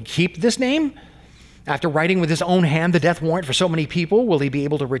 So will he keep this name? After writing with his own hand the death warrant for so many people, will he be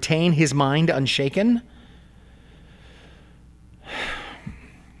able to retain his mind unshaken?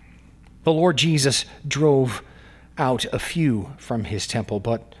 The Lord Jesus drove out a few from his temple,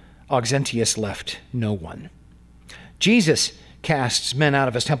 but Auxentius left no one. Jesus casts men out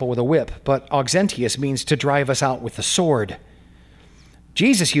of his temple with a whip, but Auxentius means to drive us out with the sword.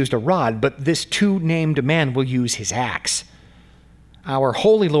 Jesus used a rod, but this two-named man will use his axe. Our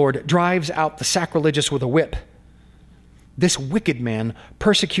holy Lord drives out the sacrilegious with a whip. This wicked man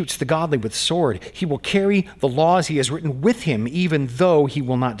persecutes the godly with sword. He will carry the laws he has written with him, even though he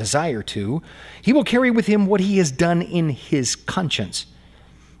will not desire to. He will carry with him what he has done in his conscience.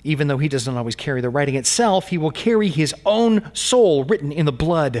 Even though he does not always carry the writing itself, he will carry his own soul written in the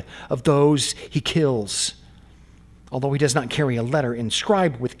blood of those he kills. Although he does not carry a letter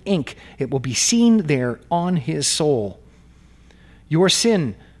inscribed with ink, it will be seen there on his soul. Your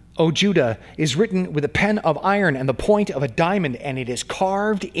sin, O Judah, is written with a pen of iron and the point of a diamond, and it is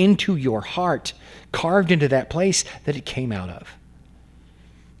carved into your heart, carved into that place that it came out of.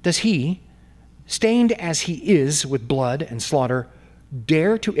 Does he, stained as he is with blood and slaughter,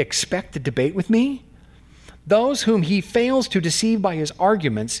 dare to expect a debate with me? Those whom he fails to deceive by his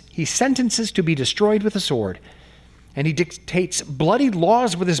arguments, he sentences to be destroyed with a sword. And he dictates bloodied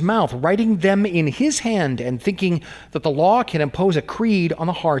laws with his mouth, writing them in his hand and thinking that the law can impose a creed on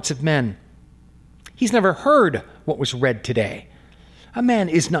the hearts of men. He's never heard what was read today. A man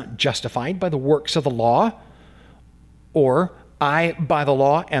is not justified by the works of the law, or I, by the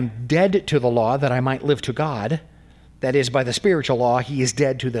law, am dead to the law that I might live to God. That is, by the spiritual law, he is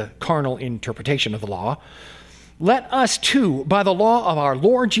dead to the carnal interpretation of the law. Let us too, by the law of our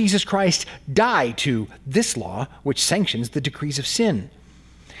Lord Jesus Christ, die to this law which sanctions the decrees of sin.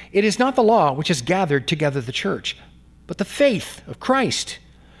 It is not the law which has gathered together the church, but the faith of Christ.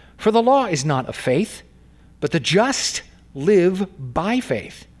 For the law is not of faith, but the just live by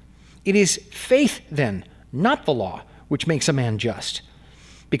faith. It is faith then, not the law, which makes a man just.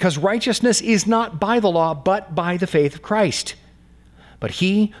 Because righteousness is not by the law, but by the faith of Christ. But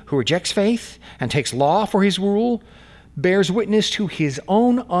he who rejects faith and takes law for his rule bears witness to his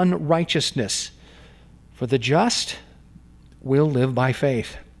own unrighteousness. For the just will live by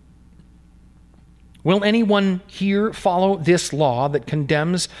faith. Will anyone here follow this law that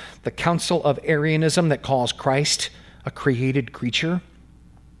condemns the counsel of Arianism that calls Christ a created creature?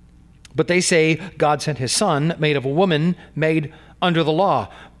 But they say God sent his Son, made of a woman, made under the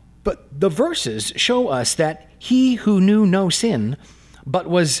law. But the verses show us that he who knew no sin, but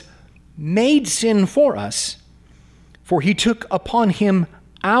was made sin for us, for he took upon him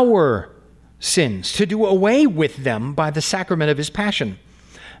our sins to do away with them by the sacrament of his passion.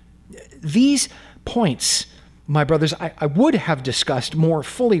 These points, my brothers, I would have discussed more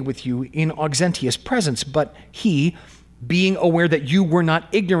fully with you in Auxentius' presence, but he, being aware that you were not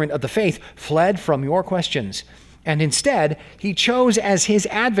ignorant of the faith, fled from your questions. And instead, he chose as his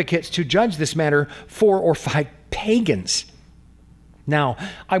advocates to judge this matter 4 or 5 pagans. Now,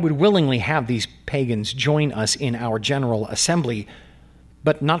 I would willingly have these pagans join us in our general assembly,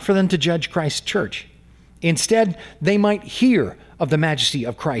 but not for them to judge Christ's church. Instead, they might hear of the majesty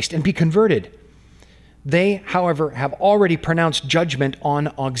of Christ and be converted. They, however, have already pronounced judgment on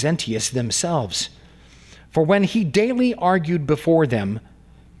Auxentius themselves. For when he daily argued before them,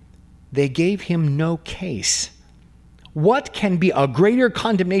 they gave him no case. What can be a greater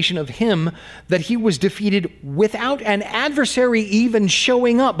condemnation of him that he was defeated without an adversary even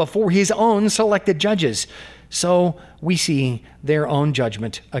showing up before his own selected judges? So we see their own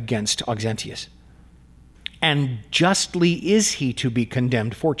judgment against Auxentius. And justly is he to be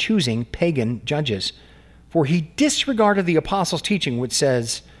condemned for choosing pagan judges. For he disregarded the apostles' teaching, which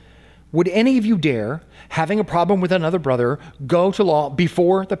says, Would any of you dare, having a problem with another brother, go to law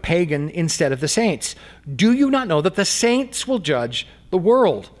before the pagan instead of the saints? Do you not know that the saints will judge the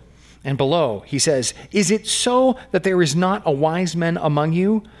world? And below, he says, is it so that there is not a wise man among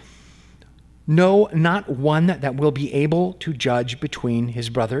you? No, not one that will be able to judge between his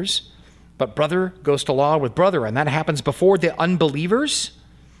brothers. But brother goes to law with brother, and that happens before the unbelievers.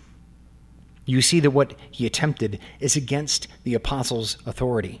 You see that what he attempted is against the apostles'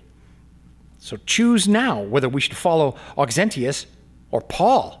 authority. So choose now whether we should follow Auxentius or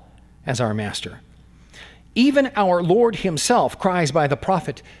Paul as our master. Even our Lord himself cries by the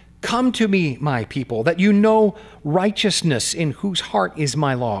prophet, "Come to me, my people, that you know righteousness, in whose heart is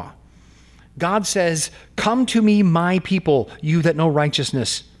my law." God says, "Come to me, my people, you that know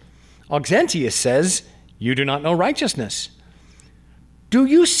righteousness." Auxentius says, "You do not know righteousness." Do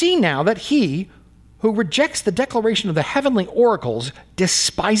you see now that he who rejects the declaration of the heavenly oracles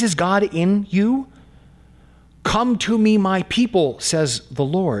despises God in you? Come to me, my people, says the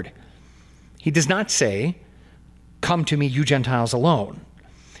Lord. He does not say, come to me, you Gentiles alone.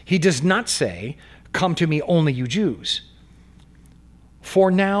 He does not say, come to me, only you Jews. For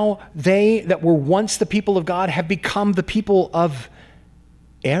now they that were once the people of God have become the people of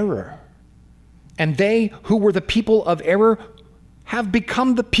error. And they who were the people of error have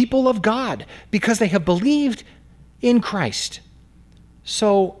become the people of God because they have believed in Christ.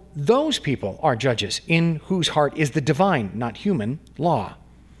 So those people are judges in whose heart is the divine, not human, law.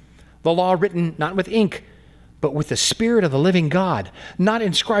 The law written not with ink, but with the Spirit of the living God, not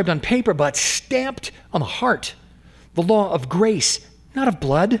inscribed on paper, but stamped on the heart. The law of grace, not of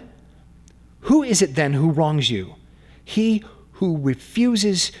blood. Who is it then who wrongs you? He who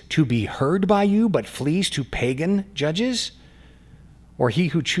refuses to be heard by you, but flees to pagan judges? Or he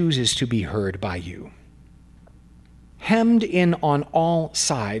who chooses to be heard by you? Hemmed in on all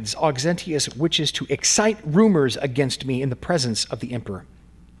sides, Auxentius wishes to excite rumors against me in the presence of the emperor.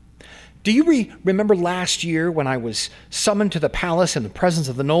 Do you remember last year when I was summoned to the palace in the presence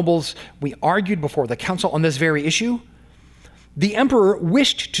of the nobles? We argued before the council on this very issue. The emperor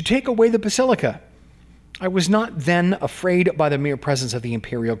wished to take away the basilica. I was not then afraid by the mere presence of the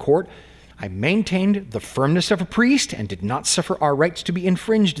imperial court. I maintained the firmness of a priest and did not suffer our rights to be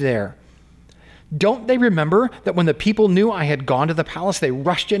infringed there. Don't they remember that when the people knew I had gone to the palace, they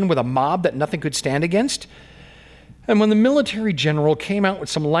rushed in with a mob that nothing could stand against? And when the military general came out with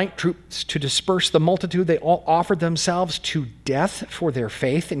some light troops to disperse the multitude, they all offered themselves to death for their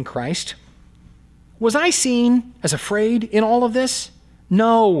faith in Christ. Was I seen as afraid in all of this?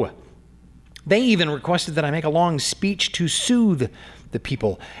 No. They even requested that I make a long speech to soothe the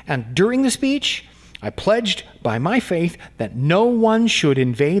people. And during the speech, I pledged by my faith that no one should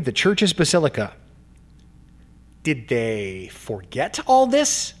invade the church's basilica. Did they forget all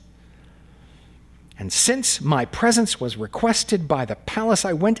this? And since my presence was requested by the palace,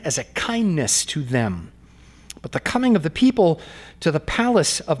 I went as a kindness to them. But the coming of the people to the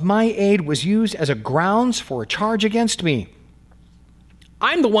palace of my aid was used as a grounds for a charge against me.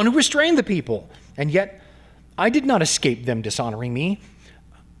 I'm the one who restrained the people, and yet I did not escape them dishonoring me.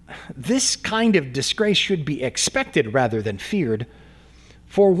 This kind of disgrace should be expected rather than feared.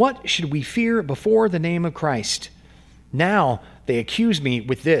 For what should we fear before the name of Christ? Now they accuse me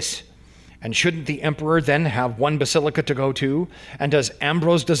with this. And shouldn't the emperor then have one basilica to go to? And does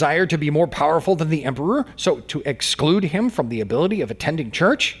Ambrose desire to be more powerful than the emperor, so to exclude him from the ability of attending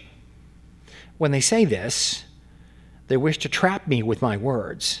church? When they say this, they wish to trap me with my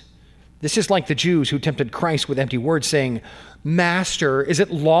words. This is like the Jews who tempted Christ with empty words, saying, Master, is it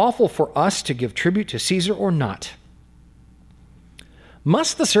lawful for us to give tribute to Caesar or not?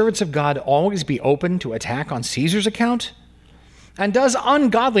 Must the servants of God always be open to attack on Caesar's account? And does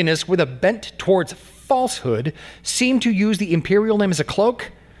ungodliness with a bent towards falsehood seem to use the imperial name as a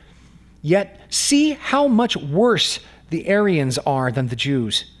cloak? Yet see how much worse the Arians are than the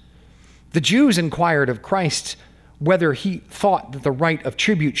Jews. The Jews inquired of Christ whether he thought that the right of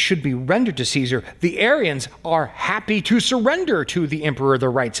tribute should be rendered to Caesar. The Arians are happy to surrender to the emperor the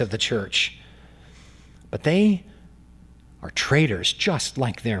rights of the church. But they are traitors just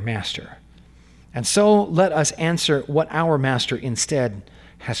like their master. And so let us answer what our master instead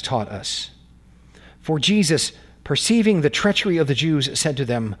has taught us. For Jesus, perceiving the treachery of the Jews, said to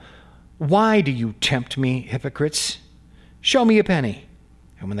them, Why do you tempt me, hypocrites? Show me a penny.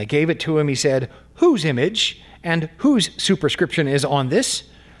 And when they gave it to him, he said, Whose image and whose superscription is on this?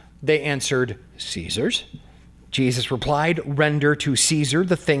 They answered, Caesar's. Jesus replied, Render to Caesar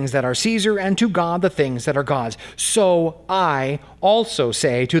the things that are Caesar, and to God the things that are God's. So I also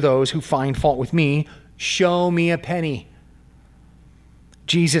say to those who find fault with me, Show me a penny.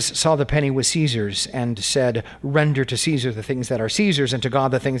 Jesus saw the penny was Caesar's and said, "Render to Caesar the things that are Caesar's and to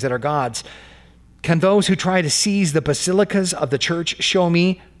God the things that are God's." Can those who try to seize the basilicas of the church show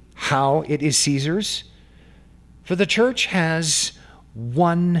me how it is Caesar's? For the church has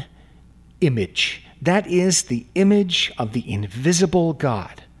one image. That is the image of the invisible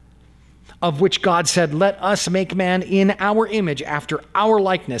God, of which God said, "Let us make man in our image, after our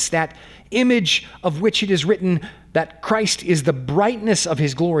likeness." That image of which it is written that Christ is the brightness of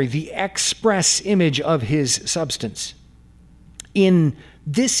his glory, the express image of his substance. In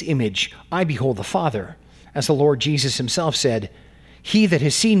this image I behold the Father, as the Lord Jesus himself said, "He that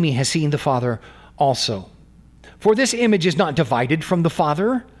has seen me has seen the Father also." For this image is not divided from the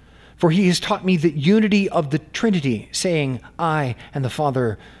Father, for he has taught me the unity of the Trinity, saying, "I and the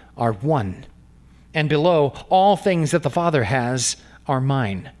Father are one." And below, all things that the Father has are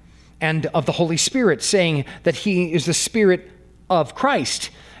mine. And of the Holy Spirit, saying that he is the Spirit of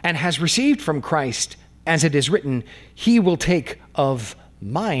Christ and has received from Christ, as it is written, "He will take of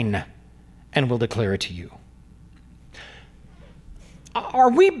mine and will declare it to you."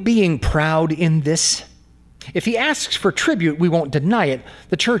 Are we being proud in this? If he asks for tribute, we won't deny it.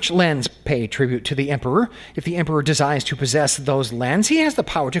 The church lands pay tribute to the emperor. If the emperor desires to possess those lands, he has the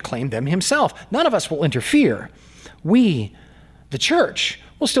power to claim them himself. None of us will interfere. We, the church,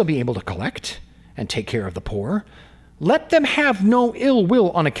 will still be able to collect and take care of the poor. Let them have no ill will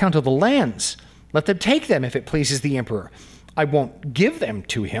on account of the lands. Let them take them if it pleases the emperor. I won't give them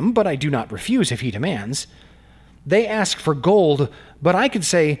to him, but I do not refuse if he demands. They ask for gold, but I could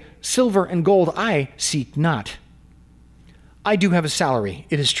say, "Silver and gold I seek not." I do have a salary,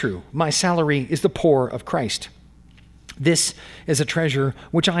 it is true. My salary is the poor of Christ. This is a treasure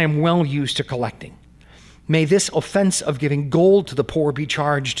which I am well used to collecting. May this offense of giving gold to the poor be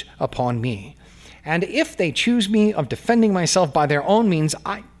charged upon me. And if they choose me of defending myself by their own means,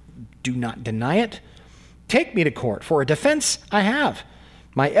 I do not deny it. Take me to court, for a defense I have.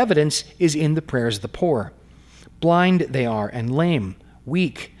 My evidence is in the prayers of the poor. Blind they are and lame,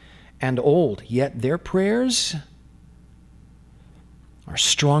 weak and old, yet their prayers are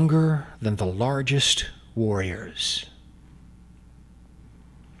stronger than the largest warriors.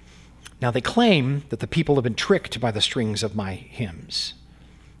 Now they claim that the people have been tricked by the strings of my hymns.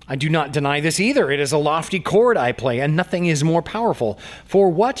 I do not deny this either. It is a lofty chord I play, and nothing is more powerful. For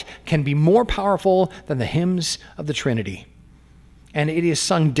what can be more powerful than the hymns of the Trinity? And it is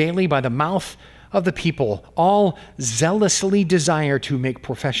sung daily by the mouth of the people. All zealously desire to make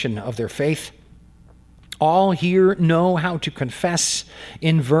profession of their faith. All here know how to confess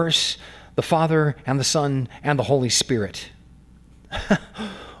in verse the Father and the Son and the Holy Spirit.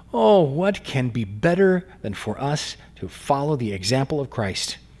 Oh, what can be better than for us to follow the example of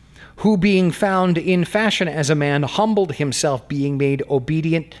Christ, who being found in fashion as a man, humbled himself, being made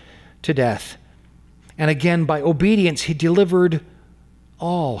obedient to death. And again, by obedience, he delivered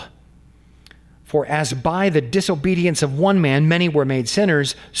all. For as by the disobedience of one man many were made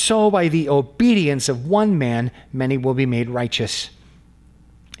sinners, so by the obedience of one man many will be made righteous.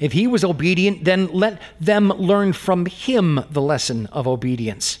 If he was obedient, then let them learn from him the lesson of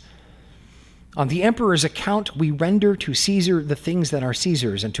obedience. On the emperor's account, we render to Caesar the things that are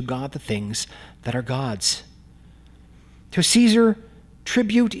Caesar's, and to God the things that are God's. To Caesar,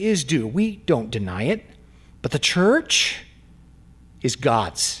 tribute is due. We don't deny it. But the church is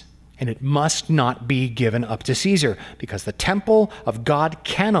God's, and it must not be given up to Caesar, because the temple of God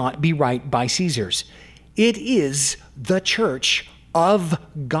cannot be right by Caesar's. It is the church of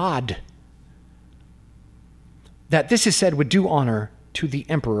God. That this is said with due honor to the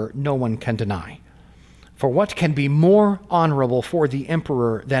emperor, no one can deny. For what can be more honorable for the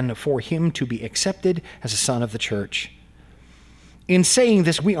emperor than for him to be accepted as a son of the church? In saying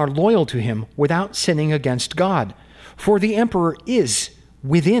this, we are loyal to him without sinning against God. For the emperor is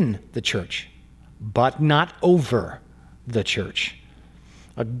within the church, but not over the church.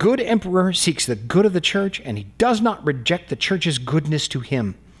 A good emperor seeks the good of the church, and he does not reject the church's goodness to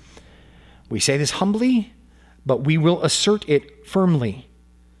him. We say this humbly, but we will assert it firmly.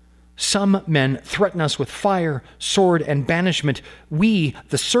 Some men threaten us with fire, sword, and banishment. We,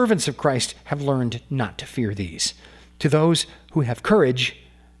 the servants of Christ, have learned not to fear these. To those who have courage,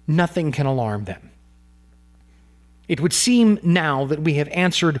 nothing can alarm them. It would seem now that we have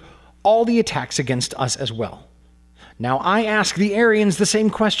answered all the attacks against us as well. Now I ask the Arians the same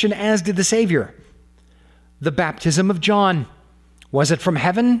question as did the Savior. The baptism of John, was it from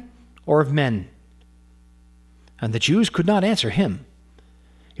heaven or of men? And the Jews could not answer him.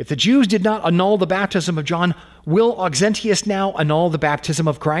 If the Jews did not annul the baptism of John, will Auxentius now annul the baptism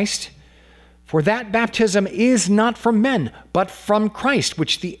of Christ? For that baptism is not from men, but from Christ,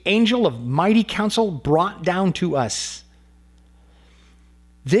 which the angel of mighty counsel brought down to us.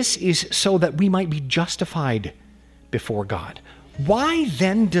 This is so that we might be justified before God. Why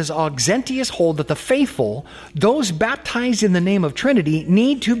then does Auxentius hold that the faithful, those baptized in the name of Trinity,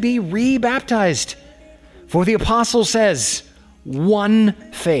 need to be rebaptized? For the apostle says, one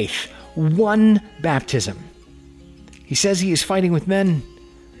faith, one baptism. He says he is fighting with men,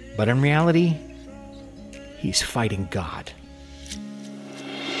 but in reality, he's fighting God.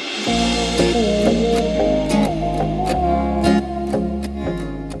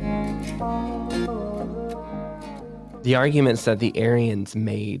 The arguments that the Arians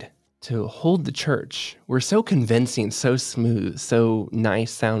made to hold the church were so convincing, so smooth, so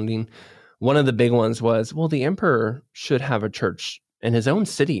nice sounding. One of the big ones was, well, the emperor should have a church in his own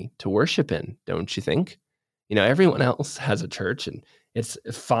city to worship in, don't you think? You know, everyone else has a church, and it's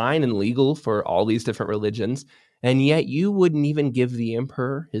fine and legal for all these different religions, and yet you wouldn't even give the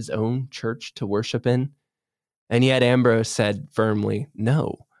emperor his own church to worship in? And yet Ambrose said firmly,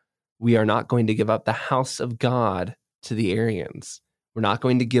 no, we are not going to give up the house of God to the Arians. We're not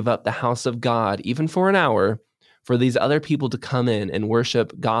going to give up the house of God, even for an hour, for these other people to come in and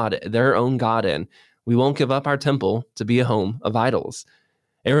worship God, their own God in. We won't give up our temple to be a home of idols.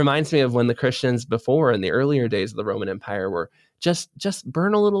 It reminds me of when the Christians before, in the earlier days of the Roman Empire, were just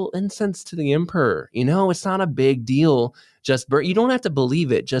burn a little incense to the emperor. You know, it's not a big deal. Just burn. You don't have to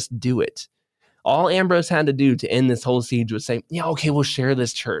believe it. Just do it. All Ambrose had to do to end this whole siege was say, yeah, okay, we'll share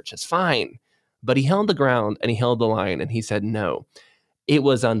this church. It's fine. But he held the ground and he held the line and he said no. It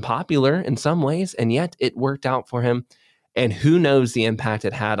was unpopular in some ways, and yet it worked out for him. And who knows the impact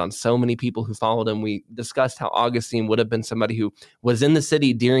it had on so many people who followed him. We discussed how Augustine would have been somebody who was in the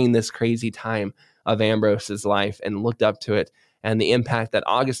city during this crazy time of Ambrose's life and looked up to it, and the impact that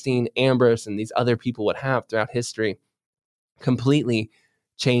Augustine, Ambrose, and these other people would have throughout history completely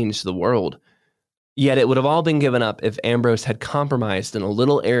changed the world. Yet it would have all been given up if Ambrose had compromised in a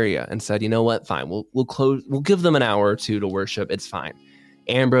little area and said, you know what, fine, we'll give them an hour or two to worship, it's fine.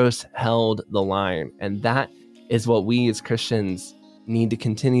 Ambrose held the line, and that is what we as Christians need to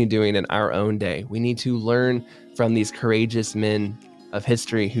continue doing in our own day. We need to learn from these courageous men of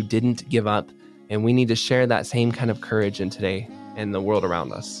history who didn't give up, and we need to share that same kind of courage in today and the world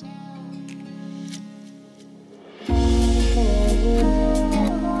around us.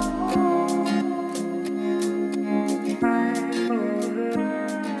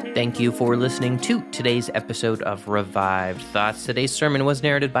 Thank you for listening to today's episode of Revived Thoughts. Today's sermon was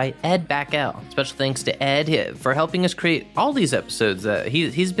narrated by Ed Backel. Special thanks to Ed for helping us create all these episodes.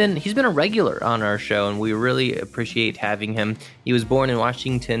 He's been a regular on our show, and we really appreciate having him. He was born in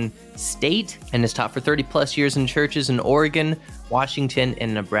Washington State and has taught for 30 plus years in churches in Oregon, Washington,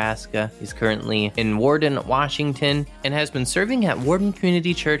 and Nebraska. He's currently in Warden, Washington, and has been serving at Warden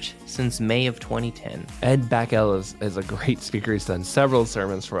Community Church since May of 2010. Ed Backel is a great speaker. He's done several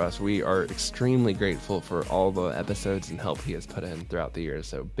sermons for us. We are extremely grateful for all the episodes and help he has put in throughout the years.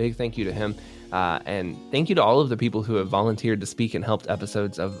 So big thank you to him. And thank you to all of the people who have volunteered to speak and helped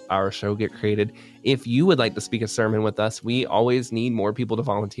episodes of our show get created. If you would like to speak a sermon with us, we always need more people to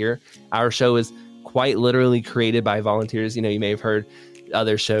volunteer. Our show is quite literally created by volunteers. You know, you may have heard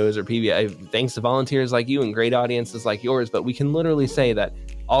other shows or PBI, thanks to volunteers like you and great audiences like yours, but we can literally say that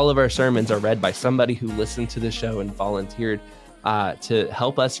all of our sermons are read by somebody who listened to the show and volunteered to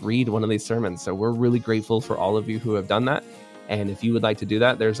help us read one of these sermons. So we're really grateful for all of you who have done that. And if you would like to do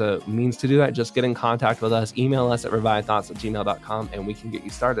that, there's a means to do that. Just get in contact with us. Email us at revivedthoughts@gmail.com, and we can get you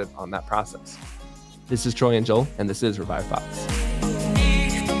started on that process. This is Troy and Joel, and this is Revived Thoughts.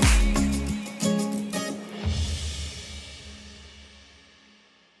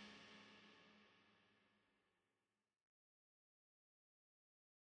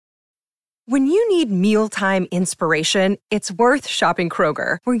 When you need mealtime inspiration, it's worth shopping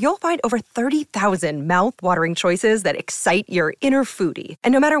Kroger, where you'll find over 30,000 mouth-watering choices that excite your inner foodie.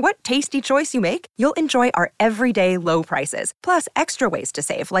 And no matter what tasty choice you make, you'll enjoy our everyday low prices, plus extra ways to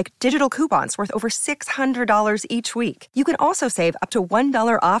save, like digital coupons worth over $600 each week. You can also save up to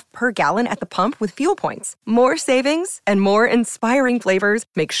 $1 off per gallon at the pump with fuel points. More savings and more inspiring flavors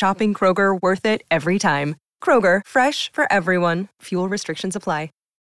make shopping Kroger worth it every time. Kroger, fresh for everyone. Fuel restrictions apply.